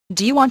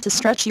Do you want to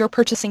stretch your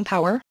purchasing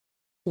power?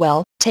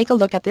 Well, take a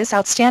look at this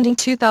outstanding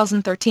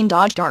 2013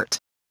 Dodge Dart.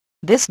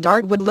 This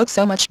Dart would look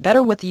so much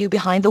better with you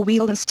behind the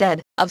wheel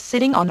instead of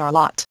sitting on our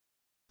lot.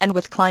 And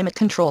with climate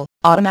control,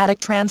 automatic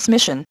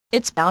transmission,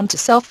 it's bound to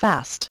sell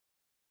fast.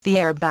 The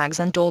airbags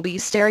and Dolby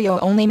stereo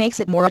only makes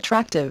it more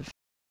attractive.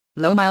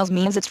 Low miles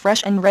means it's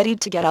fresh and ready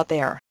to get out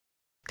there.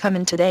 Come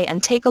in today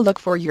and take a look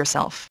for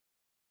yourself.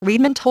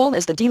 Reedman Toll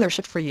is the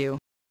dealership for you.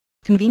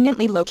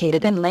 Conveniently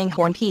located in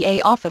Langhorne,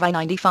 PA off of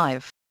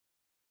I-95.